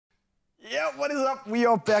Yeah, what is up? We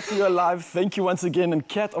are back, we are live. Thank you once again. And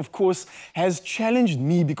Kat, of course, has challenged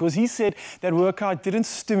me because he said that workout didn't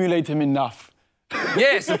stimulate him enough.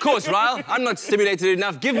 Yes, of course, Ryle. I'm not stimulated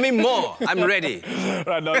enough. Give me more. I'm ready.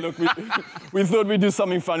 Right, now, look, we thought we'd do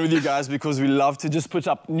something fun with you guys because we love to just put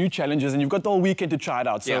up new challenges, and you've got the whole weekend to try it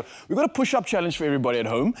out. So we've got a push-up challenge for everybody at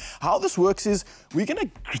home. How this works is we're going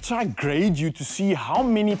to try and grade you to see how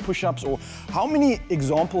many push-ups or how many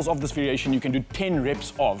examples of this variation you can do 10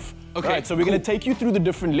 reps of. Okay, right, so we're going to take you through the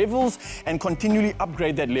different levels and continually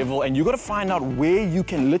upgrade that level, and you've got to find out where you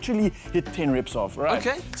can literally hit 10 reps of, right?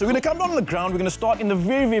 Okay. So we're going to come down on the ground. We're going to start in the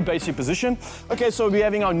very, very basic position. Okay, so we're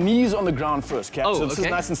having our knees on the ground first, Kat. So this is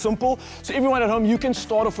nice and simple. So everyone at home, you can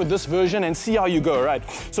start off with this version and see how you go, right?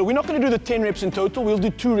 So we're not going to do the 10 reps in total. We'll do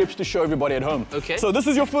 2 reps to show everybody at home. Okay. So this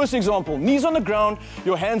is your first example. Knees on the ground,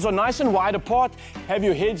 your hands are nice and wide apart, have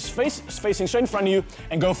your heads facing straight in front of you,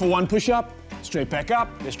 and go for 1 push-up. Straight back up.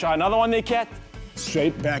 Let's try another one there, Kat.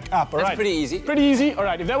 Straight back up, all right? That's pretty easy. Pretty easy. All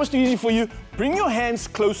right, if that was too easy for you, bring your hands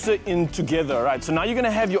closer in together, all right? So now you're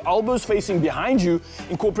gonna have your elbows facing behind you,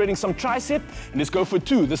 incorporating some tricep, and let's go for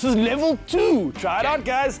 2. This is level 2. Try it out,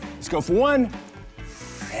 guys. Let's go for 1,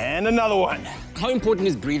 and another one. How important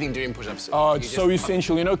is breathing during push-ups? Oh, it's so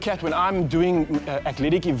essential. You know, Kat, when I'm doing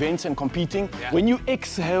athletic events and competing, when you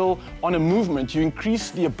exhale on a movement, you increase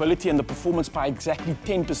the ability and the performance by exactly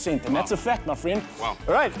 10%. And that's a fact, my friend. Wow.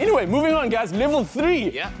 All right, anyway, moving on, guys. Level 3.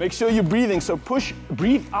 Yeah. Make sure you're breathing. So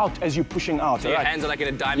breathe out as you're pushing out. So your hands are like in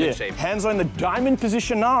a diamond shape. Hands are in the diamond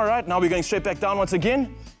position now, all right? Now we're going straight back down once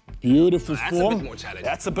again. Beautiful form. That's a bit more challenging.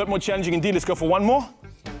 That's a bit more challenging indeed. Let's go for 1 more.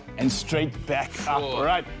 And straight back up, all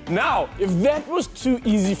right? Now, if that was too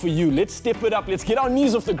easy for you, let's step it up. Let's get our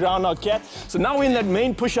knees off the ground now, Kat. So now we're in that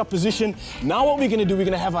main push-up position. Now what we're gonna do, we're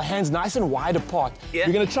gonna have our hands nice and wide apart. Yeah.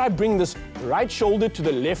 We're gonna try bring this right shoulder to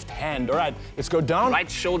the left hand, all right? Let's go down.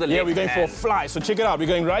 Right shoulder, left hand. Yeah, we're going for a fly. So check it out. We're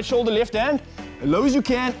going right shoulder, left hand, as low as you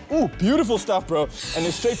can. Ooh, beautiful stuff, bro. And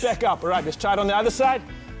then straight back up. All right, let's try it on the other side.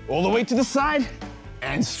 All the way to the side.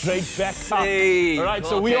 And straight back up. All right,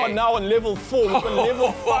 so we are now on level 4. We're on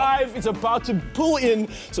level 5. It's about to pull in.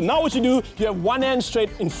 So now what you do, you have one hand straight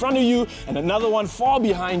in front of you and another one far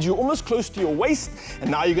behind you, almost close to your waist. And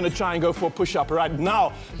now you're gonna try and go for a push-up. All right,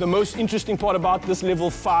 now the most interesting part about this level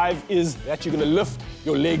 5 is that you're gonna lift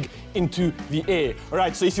your leg into the air. All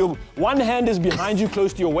right, so if your one hand is behind you,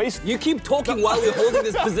 close to your waist. You keep talking while you're holding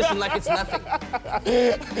this position like it's nothing.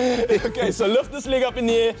 Okay, so lift this leg up in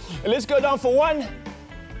the air. And let's go down for 1.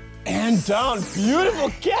 And down.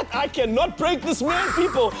 Beautiful, Kat. I cannot break this man,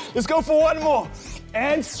 people. Let's go for 1 more.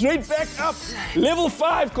 And straight back up. Level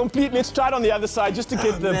 5 complete. Let's try it on the other side just to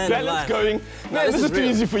get the balance going. Man, this is too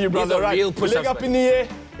easy for you, brother. Right, leg up in the air.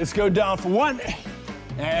 Let's go down for 1.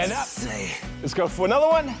 And up. Let's go for another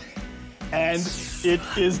one. And it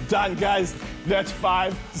is done, guys. That's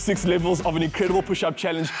 5 to 6 levels of an incredible push-up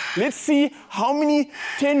challenge. Let's see how many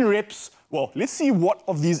 10 reps. Well, let's see what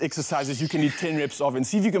of these exercises you can do 10 reps of and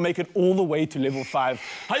see if you can make it all the way to level 5.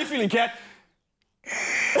 How you feeling, Kat?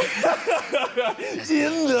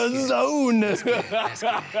 In the zone. That's good.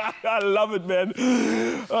 I love it, man.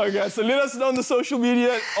 Okay, so let us know on the social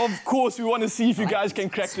media. Of course, we want to see if you guys can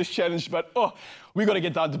crack this challenge, but we got to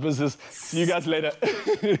get down to business. See you guys later.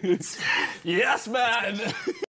 Yes, man.